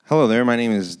Hello there, my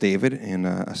name is David, and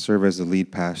I serve as the lead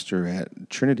pastor at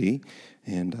Trinity,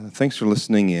 and thanks for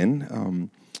listening in.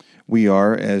 We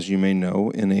are, as you may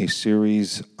know, in a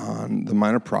series on the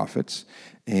minor prophets,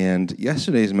 and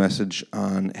yesterday's message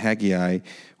on Haggai,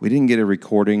 we didn't get a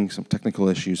recording, some technical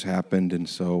issues happened, and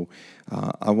so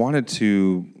I wanted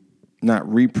to not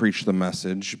re-preach the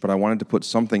message, but I wanted to put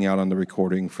something out on the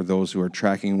recording for those who are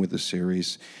tracking with the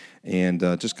series, and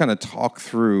just kind of talk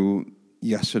through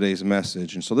yesterday's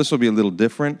message. And so this will be a little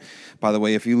different. By the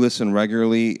way, if you listen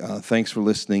regularly, thanks for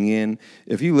listening in.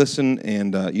 If you listen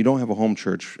and you don't have a home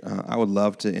church, I would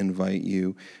love to invite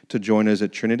you to join us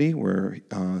at Trinity. We're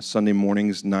Sunday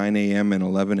mornings, 9 a.m. and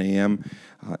 11 a.m.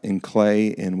 In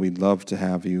Clay, and we'd love to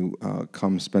have you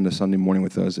come spend a Sunday morning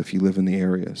with us if you live in the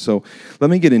area. So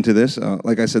let me get into this.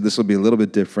 Like I said, this will be a little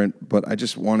bit different, but I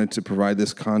just wanted to provide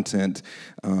this content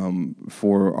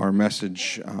for our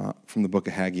message from the book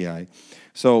of Haggai.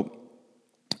 So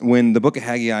when the book of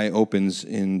Haggai opens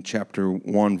in chapter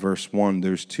 1, verse 1,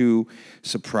 there's two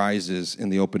surprises in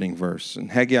the opening verse. And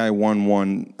Haggai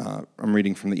 1:1, I'm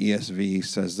reading from the ESV,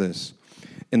 says this: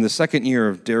 "In the second year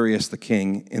of Darius the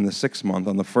king, in the 6th month,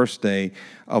 on the first day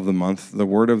of the month, the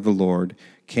word of the Lord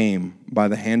came by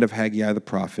the hand of Haggai the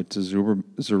prophet to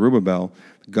Zerubbabel,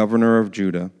 governor of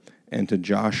Judah, and to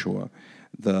Joshua,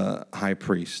 the high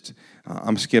priest."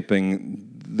 I'm skipping.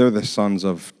 They're the sons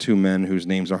of two men whose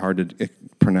names are hard to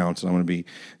pronounce, and I'm going to be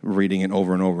reading it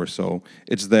over and over. So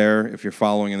it's there. If you're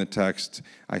following in the text,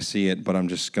 I see it, but I'm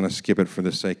just going to skip it for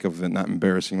the sake of not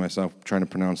embarrassing myself trying to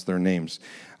pronounce their names.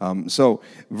 So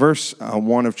verse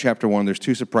 1 of chapter 1, there's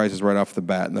two surprises right off the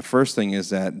bat. And the first thing is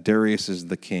that Darius is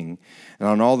the king. And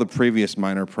on all the previous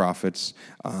minor prophets,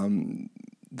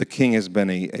 the king has been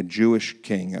a Jewish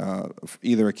king,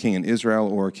 either a king in Israel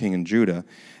or a king in Judah.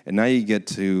 And now you get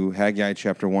to Haggai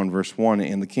chapter 1, verse 1,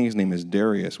 and the king's name is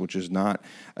Darius, which is not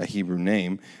a Hebrew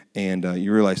name, and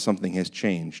you realize something has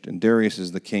changed. And Darius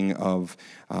is the king of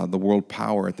the world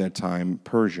power at that time,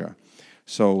 Persia.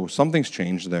 So something's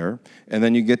changed there. And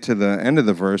then you get to the end of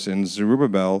the verse, and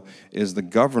Zerubbabel is the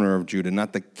governor of Judah,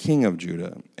 not the king of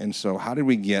Judah. And so how did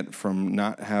we get from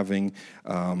not having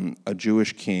a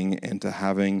Jewish king and to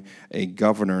having a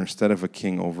governor instead of a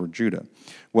king over Judah?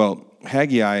 Well,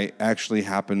 Haggai actually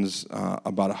happens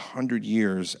about 100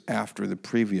 years after the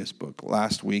previous book.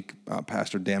 Last week,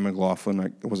 Pastor Dan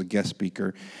McLaughlin was a guest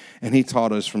speaker, and he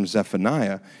taught us from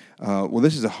Zephaniah. Well,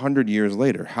 this is 100 years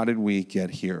later. How did we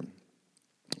get here?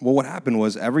 Well, what happened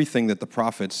was everything that the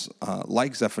prophets,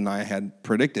 like Zephaniah, had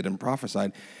predicted and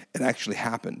prophesied, it actually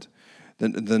happened.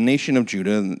 The nation of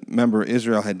Judah, remember,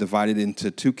 Israel had divided into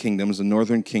two kingdoms. The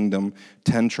northern kingdom,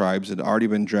 10 tribes, had already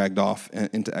been dragged off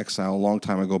into exile a long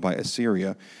time ago by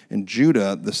Assyria. And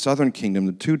Judah, the southern kingdom,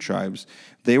 the 2 tribes,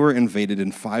 they were invaded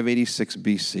in 586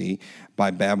 BC by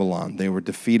Babylon. They were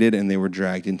defeated and they were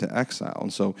dragged into exile.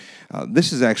 And so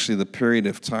this is actually the period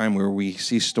of time where we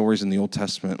see stories in the Old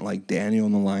Testament like Daniel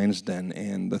in the lion's den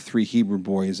and the 3 Hebrew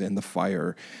boys and the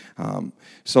fire.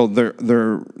 So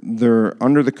they're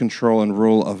under the control and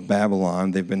rule of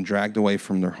Babylon. They've been dragged away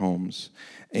from their homes.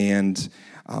 And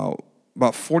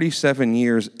about 47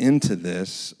 years into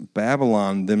this,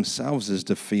 Babylon themselves is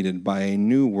defeated by a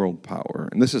new world power.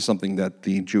 And this is something that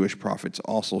the Jewish prophets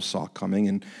also saw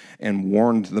coming and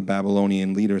warned the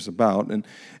Babylonian leaders about. And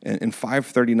in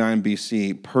 539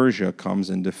 BC, Persia comes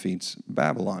and defeats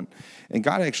Babylon. And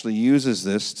God actually uses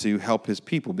this to help his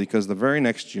people, because the very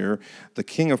next year, the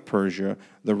king of Persia,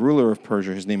 the ruler of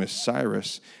Persia, his name is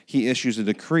Cyrus, he issues a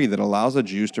decree that allows the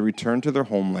Jews to return to their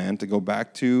homeland, to go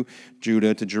back to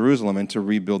Judah, to Jerusalem, and to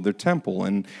rebuild their temple.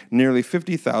 And nearly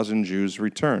 50,000 Jews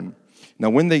return. Now,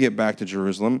 when they get back to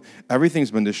Jerusalem, everything's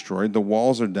been destroyed. The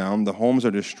walls are down, the homes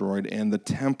are destroyed, and the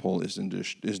temple is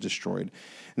destroyed.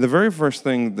 And the very first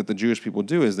thing that the Jewish people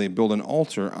do is they build an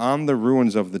altar on the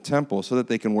ruins of the temple so that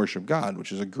they can worship God,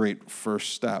 which is a great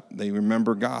first step. They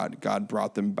remember God. God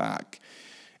brought them back.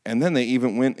 And then they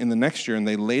even went in the next year and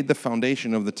they laid the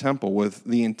foundation of the temple with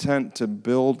the intent to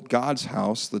build God's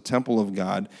house, the temple of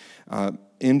God,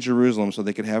 in Jerusalem so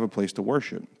they could have a place to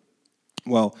worship.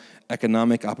 Well,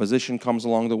 economic opposition comes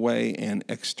along the way and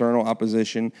external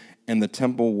opposition, and the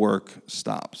temple work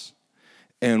stops.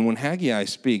 And when Haggai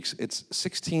speaks, it's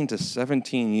 16 to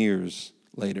 17 years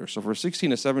later. So for 16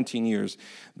 to 17 years,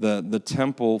 the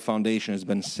temple foundation has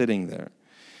been sitting there.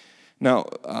 Now,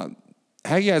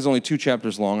 Haggai is only 2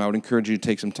 chapters long. I would encourage you to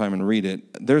take some time and read it.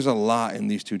 There's a lot in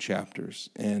these 2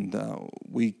 chapters, and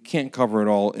we can't cover it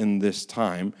all in this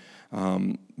time.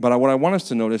 But what I want us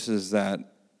to notice is that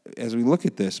as we look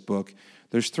at this book,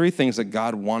 there's 3 things that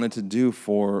God wanted to do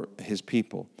for his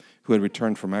people who had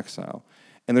returned from exile.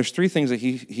 And there's three things that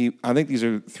I think these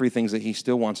are three things that he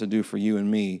still wants to do for you and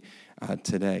me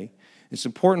today. It's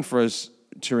important for us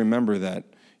to remember that,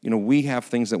 we have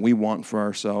things that we want for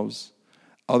ourselves.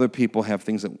 Other people have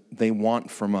things that they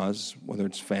want from us, whether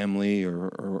it's family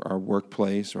or our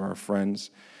workplace or our friends.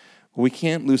 We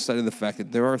can't lose sight of the fact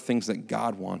that there are things that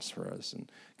God wants for us.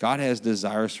 And God has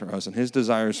desires for us, and his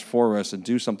desires for us to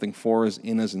do something for us,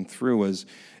 in us, and through us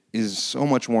is so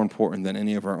much more important than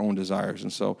any of our own desires.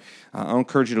 And so I'll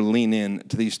encourage you to lean in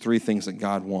to these three things that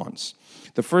God wants.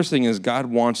 The first thing is God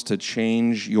wants to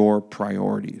change your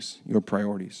priorities.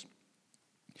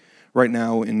 Right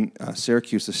now in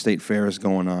Syracuse, the state fair is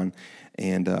going on,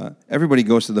 and everybody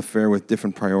goes to the fair with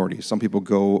different priorities. Some people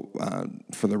go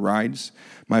for the rides.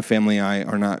 My family and I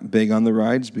are not big on the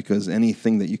rides because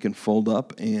anything that you can fold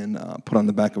up and put on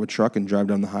the back of a truck and drive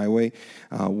down the highway,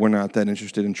 we're not that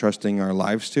interested in trusting our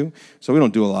lives to. So we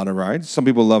don't do a lot of rides. Some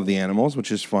people love the animals,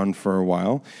 which is fun for a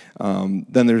while.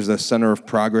 Then there's the Center of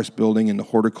Progress building and the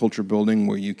Horticulture building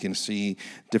where you can see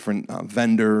different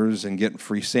vendors and get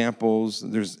free samples.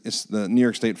 The New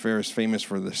York State Fair is famous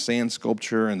for the sand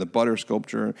sculpture and the butter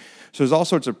sculpture. So there's all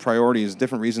sorts of priorities,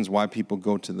 different reasons why people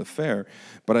go to the fair.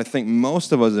 But I think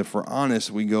most of us, if we're honest,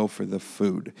 we go for the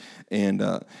food. And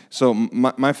so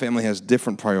my family has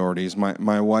different priorities.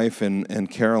 My wife and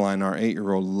Caroline, our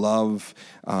 8-year-old, love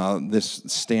this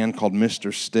stand called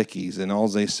Mr. Stickies, and all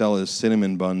they sell is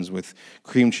cinnamon buns with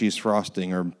cream cheese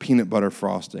frosting or peanut butter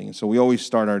frosting. And so we always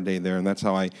start our day there, and that's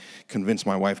how I convince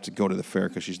my wife to go to the fair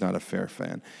because she's not a fair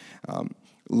fan.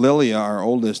 Lilia, our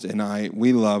oldest, and I,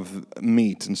 we love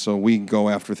meat, and so we go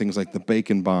after things like the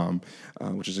bacon bomb,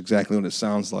 which is exactly what it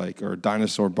sounds like, or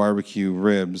dinosaur barbecue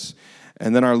ribs.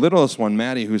 And then our littlest one,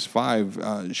 Maddie, who's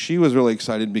 5, she was really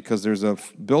excited because there's a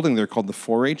building there called the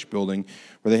 4-H building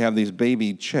where they have these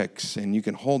baby chicks, and you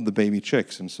can hold the baby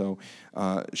chicks. And so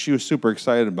she was super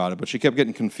excited about it, but she kept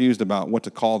getting confused about what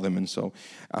to call them. And so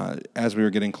as we were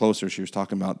getting closer, she was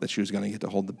talking about that she was going to get to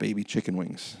hold the baby chicken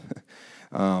wings.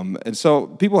 And so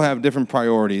people have different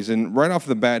priorities, and right off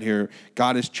the bat here,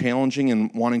 God is challenging and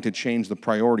wanting to change the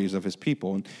priorities of his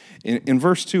people. And in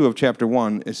verse 2 of chapter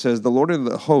 1, it says, the Lord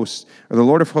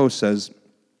of hosts says,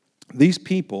 these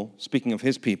people, speaking of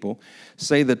his people,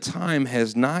 say the time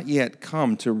has not yet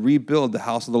come to rebuild the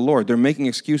house of the Lord. They're making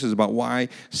excuses about why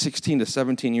 16 to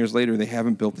 17 years later they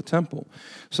haven't built the temple.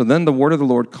 So then the word of the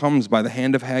Lord comes by the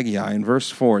hand of Haggai. In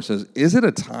verse 4 it says, is it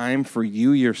a time for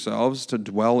you yourselves to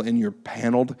dwell in your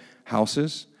paneled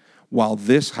houses while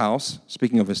this house,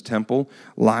 speaking of his temple,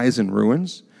 lies in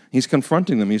ruins? He's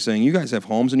confronting them. He's saying, you guys have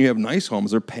homes, and you have nice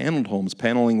homes. They're paneled homes.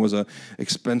 Paneling was an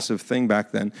expensive thing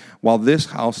back then, while this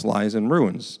house lies in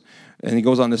ruins. And he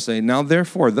goes on to say, now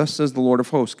therefore, thus says the Lord of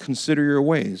hosts, consider your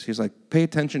ways. He's like, pay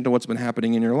attention to what's been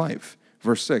happening in your life.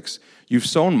 Verse 6, you've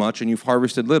sown much and you've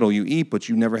harvested little. You eat, but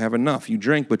you never have enough. You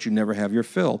drink, but you never have your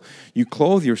fill. You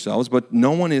clothe yourselves, but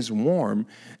no one is warm.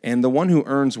 And the one who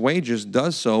earns wages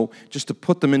does so just to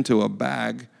put them into a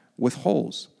bag with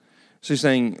holes. So he's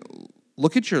saying,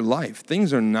 look at your life.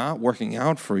 Things are not working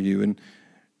out for you, and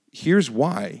here's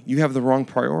why. You have the wrong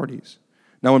priorities.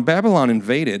 Now, when Babylon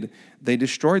invaded, they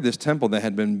destroyed this temple that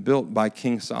had been built by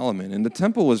King Solomon, and the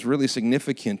temple was really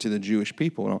significant to the Jewish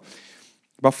people. Now,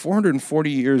 about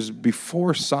 440 years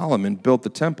before Solomon built the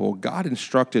temple, God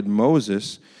instructed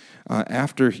Moses,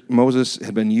 after Moses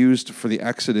had been used for the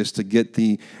Exodus to get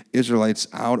the Israelites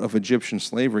out of Egyptian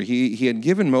slavery, he had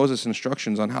given Moses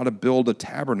instructions on how to build a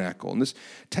tabernacle. And this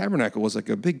tabernacle was like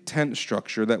a big tent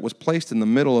structure that was placed in the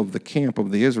middle of the camp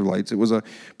of the Israelites. It was a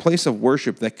place of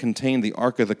worship that contained the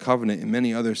Ark of the Covenant and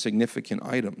many other significant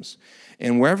items.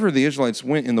 And wherever the Israelites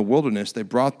went in the wilderness, they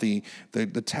brought the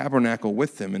tabernacle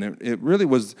with them. And it really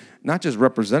was not just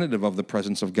representative of the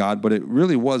presence of God, but it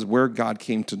really was where God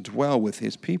came to dwell with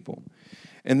his people.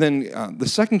 And then the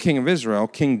second king of Israel,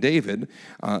 King David,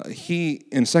 he,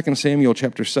 in 2 Samuel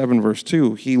chapter 7, verse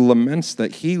 2, he laments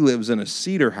that he lives in a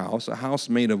cedar house, a house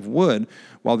made of wood,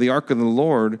 while the ark of the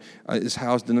Lord is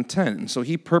housed in a tent. And so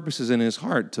he purposes in his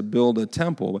heart to build a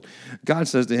temple. But God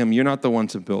says to him, you're not the one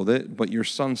to build it, but your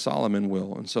son Solomon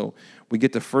will. And so we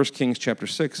get to 1 Kings chapter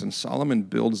 6, and Solomon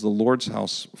builds the Lord's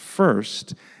house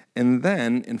first. And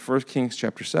then in 1 Kings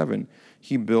chapter 7,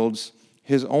 he builds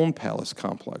his own palace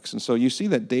complex. And so you see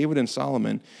that David and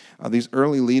Solomon, these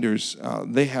early leaders,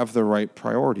 they have the right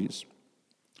priorities.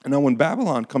 And now when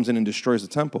Babylon comes in and destroys the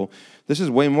temple, this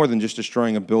is way more than just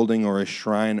destroying a building or a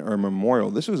shrine or a memorial.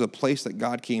 This was a place that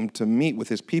God came to meet with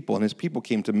his people, and his people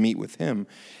came to meet with him.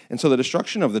 And so the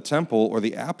destruction of the temple, or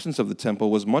the absence of the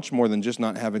temple, was much more than just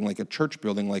not having like a church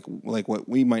building like what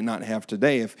we might not have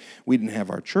today if we didn't have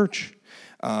our church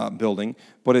building.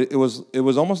 But it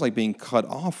was almost like being cut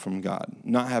off from God,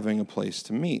 not having a place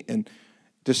to meet. And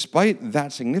despite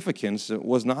that significance, it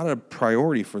was not a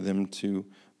priority for them to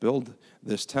build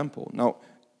this temple. Now,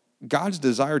 God's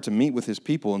desire to meet with his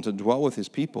people and to dwell with his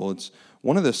people, it's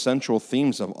one of the central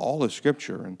themes of all of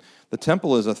Scripture. And the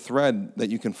temple is a thread that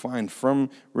you can find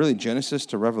from really Genesis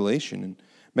to Revelation. And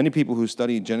many people who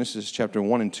study Genesis chapter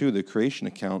 1 and 2, the creation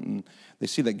account, and they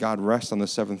see that God rests on the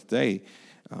seventh day,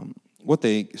 what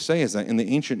they say is that in the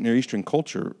ancient Near Eastern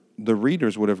culture, the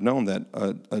readers would have known that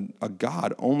a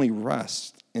God only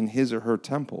rests in his or her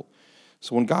temple.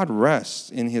 So when God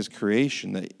rests in his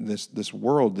creation, this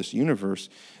world, this universe,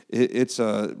 it's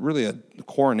really a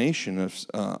coronation of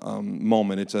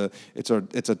moment. It's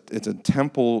a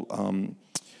temple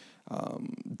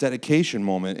dedication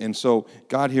moment. And so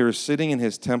God here is sitting in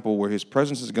his temple where his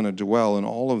presence is going to dwell in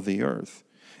all of the earth.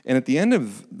 And at the end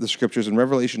of the scriptures in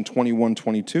Revelation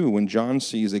 21:22, when John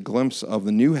sees a glimpse of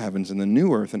the new heavens and the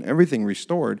new earth and everything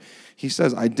restored, he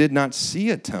says, I did not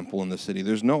see a temple in the city.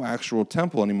 There's no actual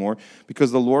temple anymore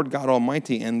because the Lord God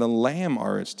Almighty and the Lamb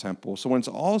are its temple. So when it's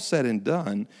all said and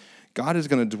done, God is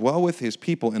going to dwell with his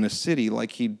people in a city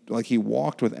like he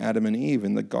walked with Adam and Eve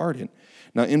in the garden.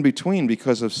 Now, in between,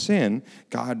 because of sin,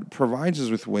 God provides us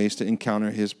with ways to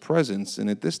encounter his presence. And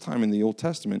at this time in the Old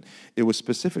Testament, it was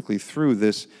specifically through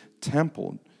this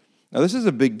temple. Now, this is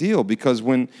a big deal because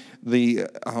when those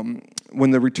who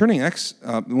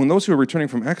are returning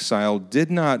from exile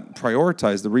did not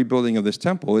prioritize the rebuilding of this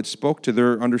temple, it spoke to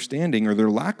their understanding or their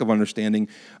lack of understanding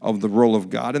of the role of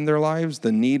God in their lives,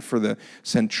 the need for the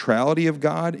centrality of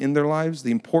God in their lives,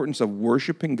 the importance of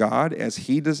worshiping God as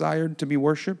he desired to be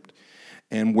worshiped,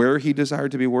 and where he desired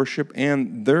to be worshiped,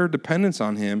 and their dependence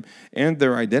on him and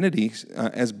their identity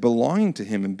as belonging to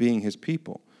him and being his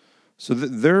people. So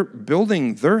they're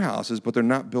building their houses, but they're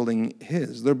not building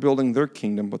his. They're building their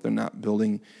kingdom, but they're not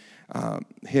building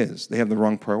his. They have the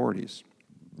wrong priorities.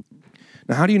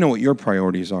 Now, how do you know what your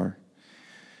priorities are?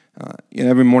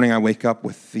 Every morning I wake up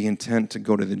with the intent to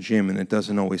go to the gym, and it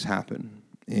doesn't always happen.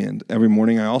 And every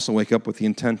morning I also wake up with the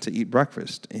intent to eat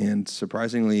breakfast, and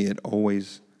surprisingly, it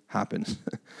always happens.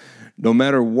 No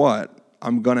matter what,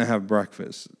 I'm going to have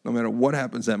breakfast. No matter what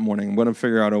happens that morning, I'm going to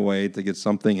figure out a way to get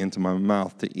something into my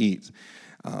mouth to eat.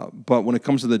 But when it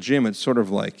comes to the gym, it's sort of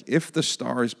like, if the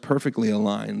stars perfectly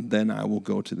align, then I will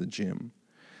go to the gym.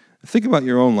 Think about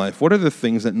your own life. What are the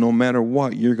things that no matter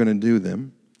what, you're going to do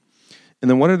them?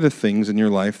 And then what are the things in your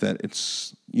life that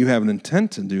you have an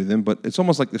intent to do them, but it's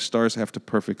almost like the stars have to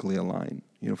perfectly align.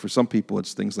 For some people,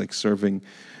 it's things like serving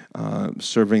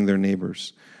their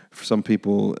neighbors. For some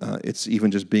people, it's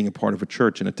even just being a part of a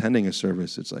church and attending a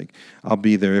service. It's like, I'll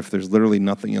be there if there's literally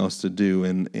nothing else to do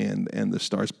and the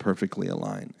stars perfectly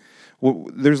align. Well,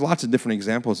 there's lots of different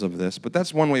examples of this, but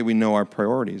that's one way we know our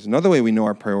priorities. Another way we know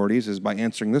our priorities is by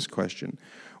answering this question.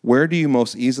 Where do you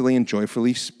most easily and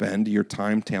joyfully spend your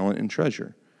time, talent, and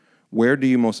treasure? Where do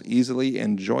you most easily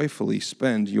and joyfully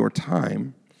spend your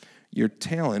time, your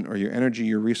talent, or your energy,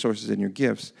 your resources, and your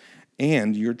gifts,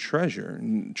 and your treasure,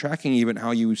 and tracking even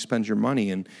how you spend your money,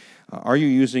 and are you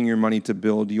using your money to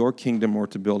build your kingdom or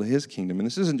to build his kingdom? And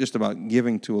this isn't just about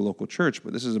giving to a local church,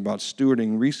 but this is about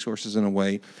stewarding resources in a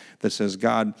way that says,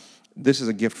 God, this is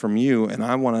a gift from you, and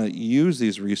I want to use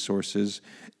these resources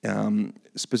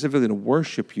specifically to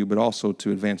worship you, but also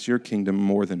to advance your kingdom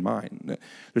more than mine.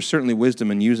 There's certainly wisdom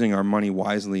in using our money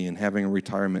wisely and having a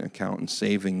retirement account and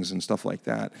savings and stuff like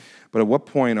that. But at what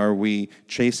point are we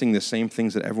chasing the same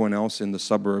things that everyone else in the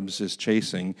suburbs is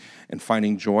chasing and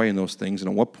finding joy in those things? And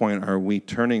at what point are we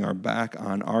turning our back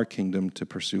on our kingdom to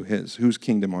pursue his? Whose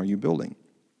kingdom are you building?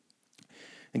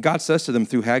 And God says to them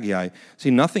through Haggai, see,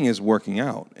 nothing is working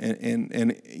out. And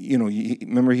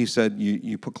remember he said,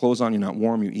 you put clothes on, you're not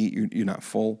warm, you eat, you're not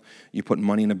full. You put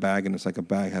money in a bag, and it's like a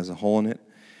bag has a hole in it.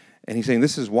 And he's saying,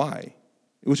 this is why.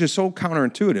 It was just so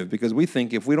counterintuitive, because we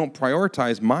think if we don't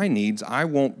prioritize my needs, I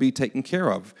won't be taken care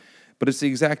of. But it's the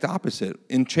exact opposite.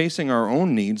 In chasing our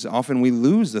own needs, often we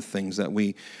lose the things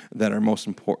that are most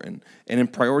important. And in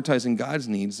prioritizing God's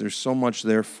needs, there's so much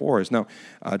there for us. Now,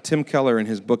 Tim Keller, in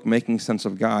his book, Making Sense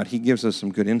of God, he gives us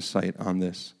some good insight on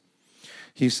this.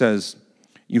 He says,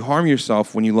 you harm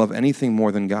yourself when you love anything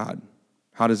more than God.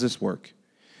 How does this work?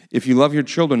 If you love your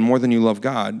children more than you love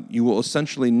God, you will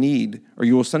essentially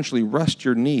rest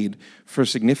your need for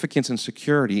significance and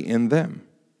security in them.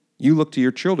 You look to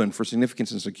your children for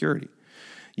significance and security.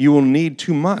 You will need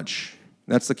too much.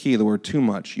 That's the key, the word too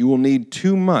much. You will need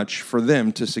too much for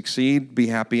them to succeed, be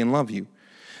happy, and love you.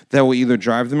 That will either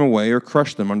drive them away or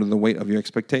crush them under the weight of your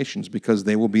expectations, because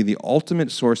they will be the ultimate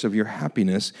source of your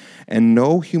happiness, and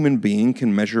no human being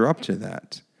can measure up to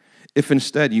that. If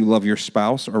instead you love your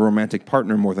spouse or romantic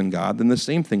partner more than God, then the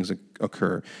same things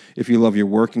occur. If you love your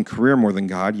work and career more than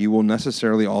God, you will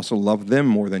necessarily also love them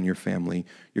more than your family,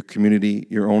 your community,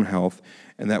 your own health,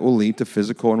 and that will lead to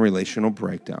physical and relational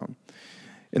breakdown.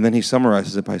 And then he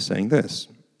summarizes it by saying this: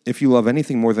 if you love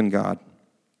anything more than God,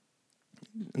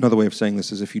 another way of saying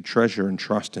this is if you treasure and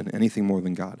trust in anything more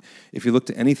than God, if you look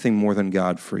to anything more than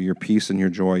God for your peace and your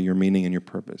joy, your meaning and your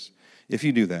purpose, if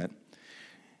you do that,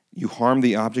 you harm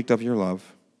the object of your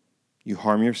love, you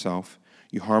harm yourself,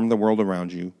 you harm the world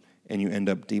around you, and you end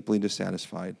up deeply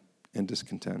dissatisfied and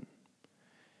discontent.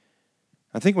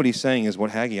 I think what he's saying is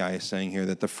what Haggai is saying here,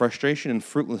 that the frustration and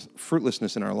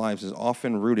fruitlessness in our lives is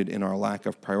often rooted in our lack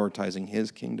of prioritizing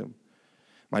his kingdom.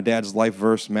 My dad's life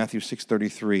verse, Matthew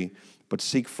 6:33, but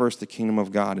seek first the kingdom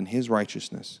of God and his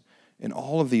righteousness, and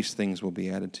all of these things will be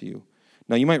added to you.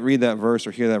 Now, you might read that verse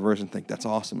or hear that verse and think, that's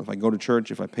awesome. If I go to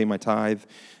church, if I pay my tithe,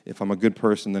 if I'm a good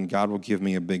person, then God will give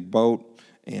me a big boat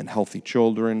and healthy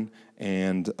children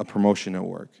and a promotion at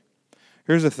work.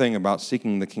 Here's the thing about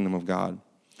seeking the kingdom of God.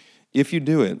 If you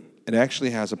do it, it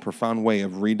actually has a profound way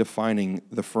of redefining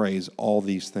the phrase, all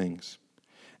these things.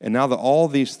 And now that all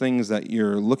these things that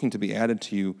you're looking to be added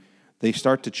to you, they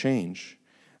start to change.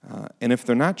 And if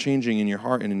they're not changing in your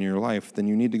heart and in your life, then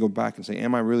you need to go back and say,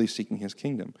 am I really seeking his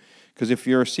kingdom? Because if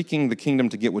you're seeking the kingdom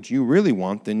to get what you really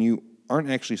want, then you aren't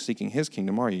actually seeking his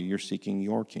kingdom, are you? You're seeking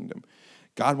your kingdom.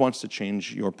 God wants to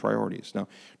change your priorities. Now,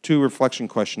 2 reflection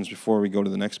questions before we go to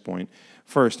the next point.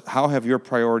 First, how have your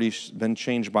priorities been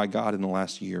changed by God in the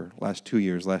last year, last 2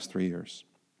 years, last 3 years?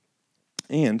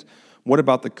 And what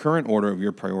about the current order of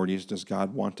your priorities does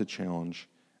God want to challenge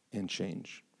and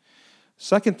change?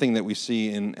 Second thing that we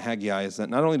see in Haggai is that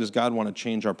not only does God want to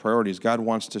change our priorities, God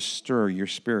wants to stir your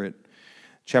spirit.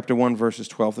 Chapter 1, verses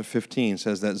 12 to 15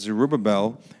 says that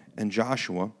Zerubbabel and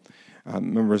Joshua,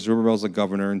 remember Zerubbabel's the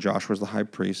governor and Joshua's the high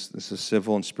priest, this is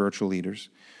civil and spiritual leaders,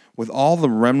 with all the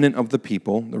remnant of the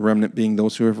people, the remnant being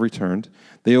those who have returned,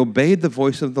 they obeyed the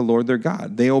voice of the Lord their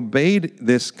God. They obeyed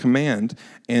this command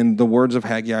and the words of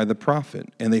Haggai the prophet,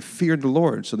 and they feared the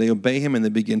Lord, so they obey him and they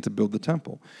begin to build the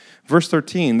temple. Verse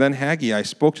 13, then Haggai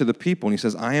spoke to the people, and he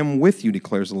says, I am with you,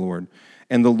 declares the Lord.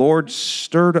 And the Lord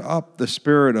stirred up the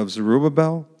spirit of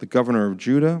Zerubbabel, the governor of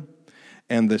Judah,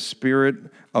 and the spirit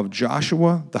of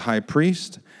Joshua, the high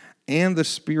priest, and the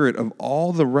spirit of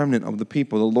all the remnant of the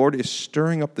people. The Lord is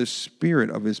stirring up the spirit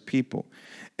of his people.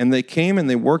 And they came and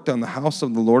they worked on the house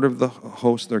of the Lord of the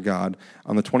hosts, their God,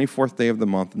 on the 24th day of the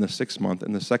month, in the 6th month,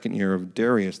 in the 2nd year of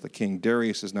Darius the king.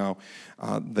 Darius is now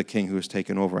the king who has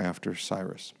taken over after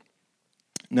Cyrus.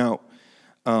 Now,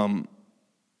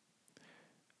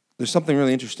 there's something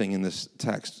really interesting in this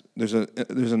text. There's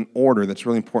an order that's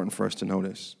really important for us to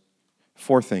notice.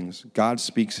 4 things. God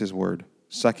speaks his word.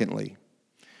 Secondly,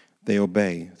 they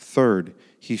obey. Third,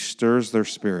 he stirs their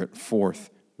spirit.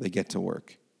 Fourth, they get to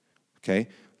work. Okay?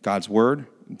 God's word,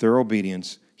 their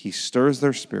obedience, he stirs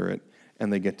their spirit,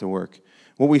 and they get to work.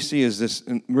 What we see is this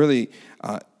really,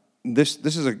 this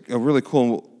is a really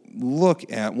cool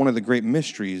look at one of the great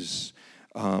mysteries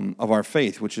of our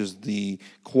faith, which is the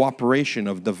cooperation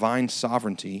of divine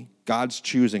sovereignty, God's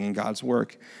choosing and God's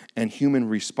work, and human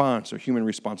response or human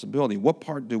responsibility. What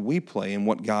part do we play in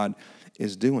what God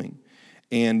is doing?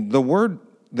 And the word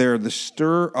there, the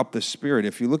stir up the spirit,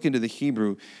 if you look into the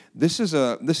Hebrew, this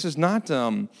is not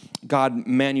God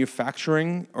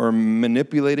manufacturing or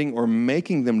manipulating or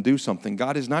making them do something.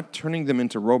 God is not turning them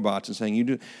into robots and saying, "You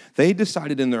do." They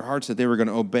decided in their hearts that they were going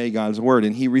to obey God's word,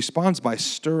 and he responds by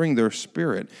stirring their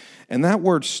spirit. And that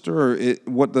word stir,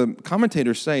 what the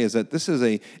commentators say is that this is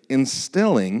a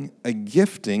instilling, a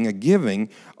gifting, a giving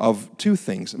of 2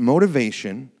 things,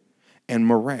 motivation and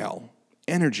morale.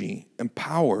 Energy and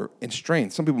power and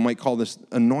strength. Some people might call this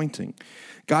anointing.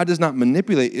 God does not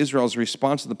manipulate Israel's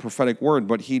response to the prophetic word,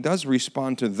 but he does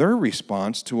respond to their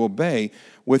response to obey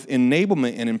with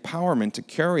enablement and empowerment to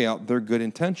carry out their good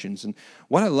intentions. And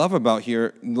what I love about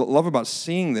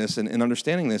seeing this and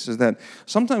understanding this is that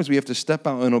sometimes we have to step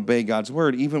out and obey God's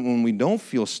word even when we don't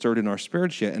feel stirred in our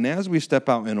spirits yet. And as we step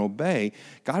out and obey,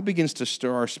 God begins to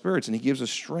stir our spirits, and he gives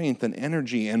us strength and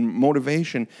energy and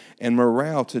motivation and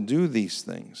morale to do these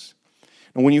things.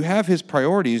 And when you have his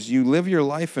priorities, you live your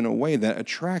life in a way that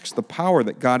attracts the power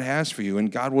that God has for you, and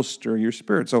God will stir your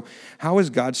spirit. So how is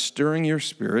God stirring your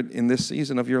spirit in this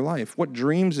season of your life? What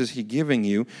dreams is he giving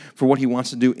you for what he wants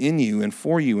to do in you and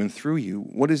for you and through you?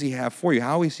 What does he have for you?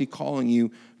 How is he calling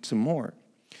you to more?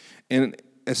 And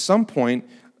at some point,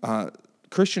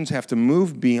 Christians have to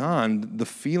move beyond the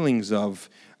feelings of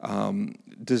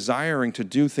desiring to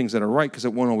do things that are right, because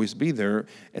it won't always be there,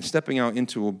 and stepping out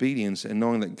into obedience and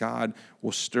knowing that God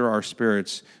will stir our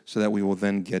spirits so that we will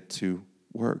then get to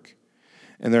work.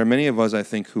 And there are many of us, I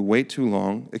think, who wait too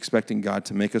long expecting God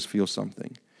to make us feel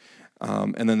something.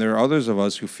 And then there are others of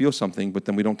us who feel something, but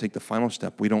then we don't take the final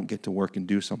step. We don't get to work and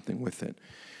do something with it.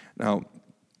 Now,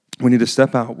 we need to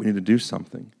step out. We need to do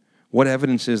something. What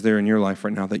evidence is there in your life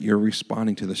right now that you're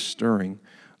responding to the stirring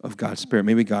of God's Spirit?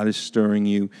 Maybe God is stirring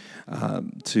you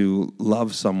to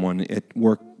love someone at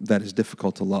work that is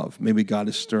difficult to love. Maybe God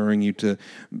is stirring you to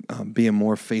be a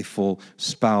more faithful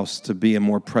spouse, to be a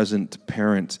more present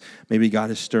parent. Maybe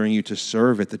God is stirring you to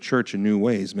serve at the church in new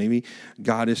ways. Maybe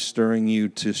God is stirring you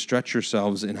to stretch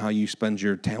yourselves in how you spend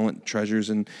your talent, treasures,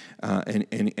 and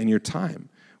your time.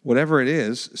 Whatever it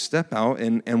is, step out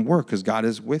and work, because God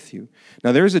is with you.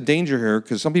 Now, there is a danger here,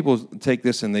 because some people take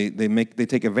this and they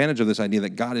take advantage of this idea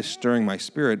that God is stirring my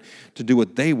spirit to do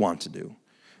what they want to do.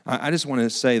 I just want to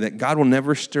say that God will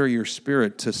never stir your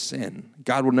spirit to sin.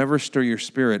 God will never stir your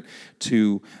spirit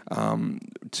to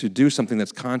do something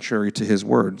that's contrary to his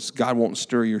words. God won't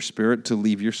stir your spirit to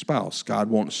leave your spouse.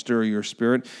 God won't stir your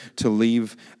spirit to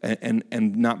leave and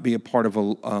not be a part of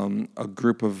a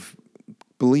group of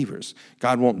believers.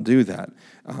 God won't do that.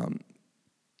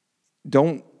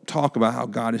 Don't talk about how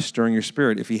God is stirring your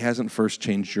spirit if he hasn't first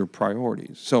changed your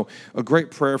priorities. So a great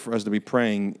prayer for us to be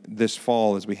praying this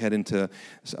fall as we head into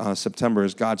September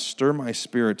is, God, stir my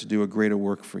spirit to do a greater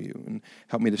work for you, and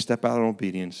help me to step out in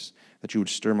obedience, that you would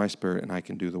stir my spirit and I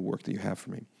can do the work that you have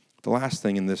for me. The last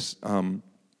thing in this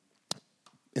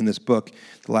book,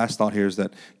 the last thought here is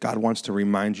that God wants to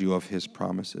remind you of his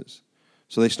promises.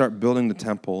 So they start building the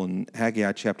temple in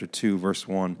Haggai chapter 2, verse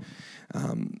 1.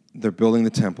 They're building the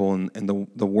temple, and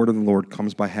the word of the Lord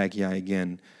comes by Haggai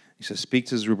again. He says, speak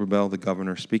to Zerubbabel, the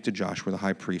governor, speak to Joshua, the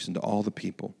high priest, and to all the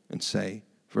people, and say,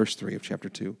 verse 3 of chapter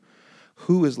 2,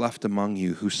 who is left among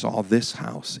you who saw this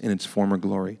house in its former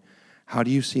glory? How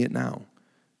do you see it now?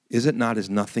 Is it not as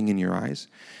nothing in your eyes?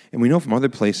 And we know from other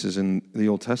places in the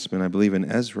Old Testament, I believe in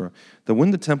Ezra, that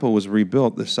when the temple was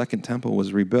rebuilt, the second temple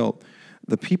was rebuilt,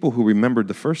 the people who remembered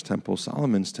the first temple,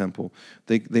 Solomon's temple,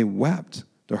 they wept.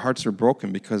 Their hearts are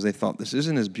broken because they thought this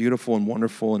isn't as beautiful and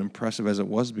wonderful and impressive as it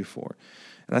was before.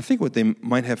 And I think what they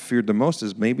might have feared the most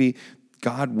is maybe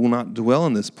God will not dwell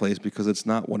in this place because it's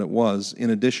not what it was,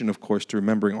 in addition, of course, to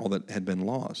remembering all that had been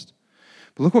lost.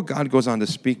 But look what God goes on to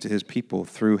speak to his people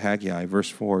through Haggai, verse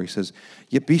 4. He says,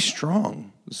 yet be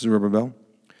strong, Zerubbabel.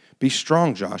 Be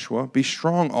strong, Joshua. Be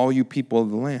strong, all you people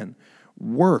of the land.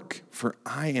 Work, for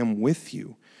I am with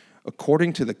you,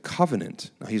 according to the covenant.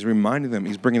 Now he's reminding them,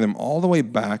 he's bringing them all the way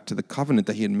back to the covenant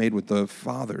that he had made with the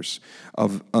fathers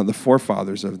of the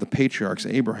forefathers of the patriarchs,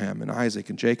 Abraham and Isaac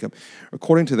and Jacob,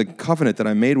 according to the covenant that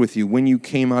I made with you when you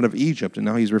came out of Egypt. And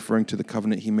now he's referring to the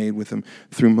covenant he made with them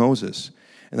through Moses.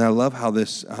 And I love how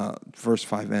this verse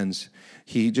 5 ends.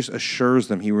 He just assures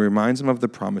them, he reminds them of the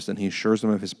promise, and he assures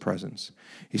them of his presence.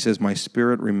 He says, my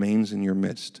spirit remains in your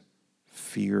midst.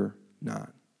 Fear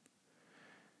not.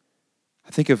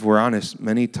 I think if we're honest,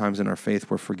 many times in our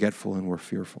faith, we're forgetful and we're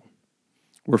fearful.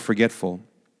 We're forgetful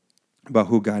about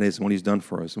who God is and what he's done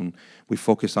for us. When we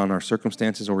focus on our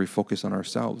circumstances or we focus on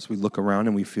ourselves, we look around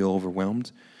and we feel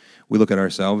overwhelmed. We look at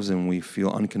ourselves and we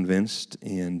feel unconvinced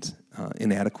and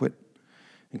inadequate.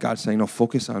 And God's saying, no,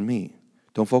 focus on me.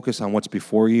 Don't focus on what's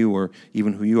before you or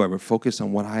even who you are, but focus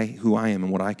on who I am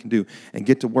and what I can do, and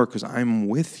get to work because I'm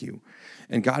with you.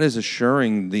 And God is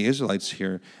assuring the Israelites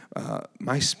here,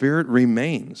 my spirit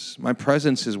remains. My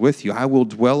presence is with you. I will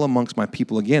dwell amongst my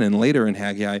people again. And later in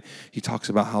Haggai, he talks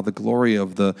about how the glory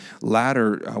of the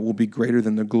latter will be greater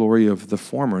than the glory of the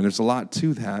former. And there's a lot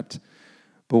to that.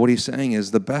 But what he's saying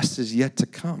is the best is yet to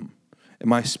come. And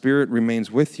my spirit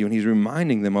remains with you. And he's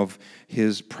reminding them of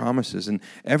his promises. And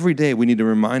every day we need to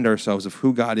remind ourselves of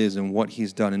who God is and what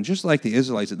he's done. And just like the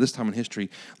Israelites at this time in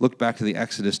history looked back to the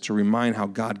Exodus to remind how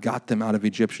God got them out of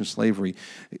Egyptian slavery,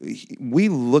 we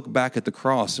look back at the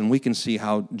cross and we can see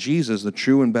how Jesus, the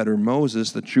true and better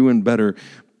Moses, the true and better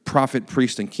prophet,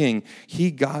 priest, and king, he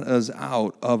got us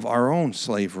out of our own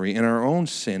slavery and our own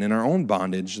sin and our own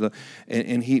bondage,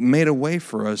 and he made a way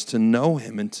for us to know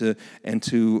him and to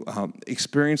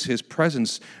experience his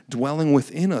presence dwelling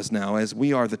within us now as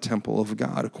we are the temple of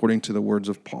God, according to the words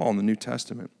of Paul in the New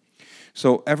Testament.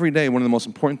 So every day, one of the most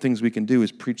important things we can do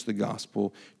is preach the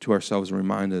gospel to ourselves and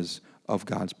remind us of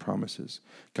God's promises.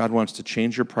 God wants to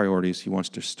change your priorities. He wants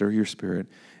to stir your spirit,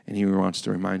 and he wants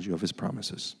to remind you of his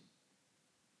promises.